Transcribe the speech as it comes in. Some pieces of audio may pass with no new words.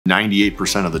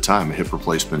98% of the time, a hip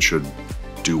replacement should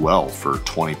do well for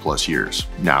 20 plus years.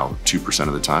 Now, 2%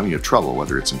 of the time you have trouble,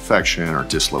 whether it's infection or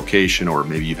dislocation, or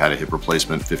maybe you've had a hip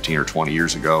replacement 15 or 20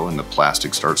 years ago and the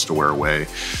plastic starts to wear away.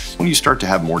 When you start to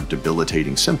have more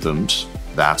debilitating symptoms,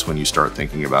 that's when you start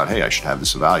thinking about, hey, I should have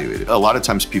this evaluated. A lot of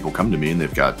times people come to me and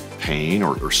they've got pain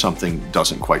or something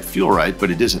doesn't quite feel right, but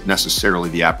it isn't necessarily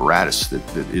the apparatus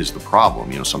that is the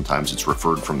problem. You know, sometimes it's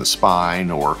referred from the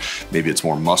spine, or maybe it's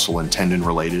more muscle and tendon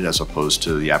related as opposed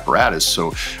to the apparatus.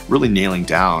 So really nailing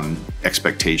down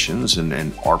expectations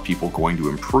and are people going to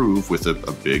improve with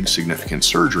a big significant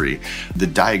surgery. The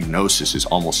diagnosis is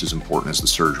almost as important as the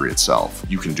surgery itself.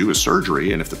 You can do a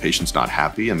surgery, and if the patient's not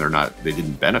happy and they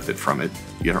didn't benefit from it,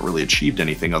 you haven't really achieved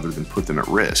anything other than put them at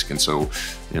risk. And so,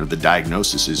 you know, the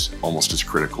diagnosis is almost as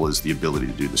critical as the ability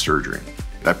to do the surgery.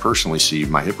 I personally see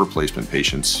my hip replacement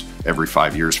patients every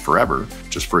 5 years forever,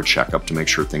 just for a checkup to make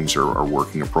sure things are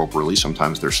working appropriately.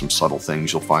 Sometimes there's some subtle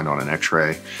things you'll find on an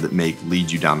x-ray that may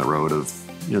lead you down the road of,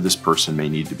 you know, this person may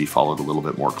need to be followed a little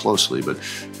bit more closely. But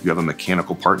you have a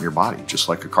mechanical part in your body, just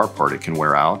like a car part. It can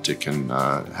wear out, it can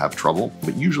have trouble.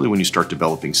 But usually when you start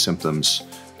developing symptoms,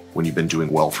 when you've been doing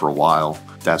well for a while,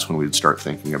 that's when we'd start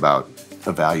thinking about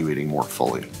evaluating more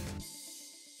fully.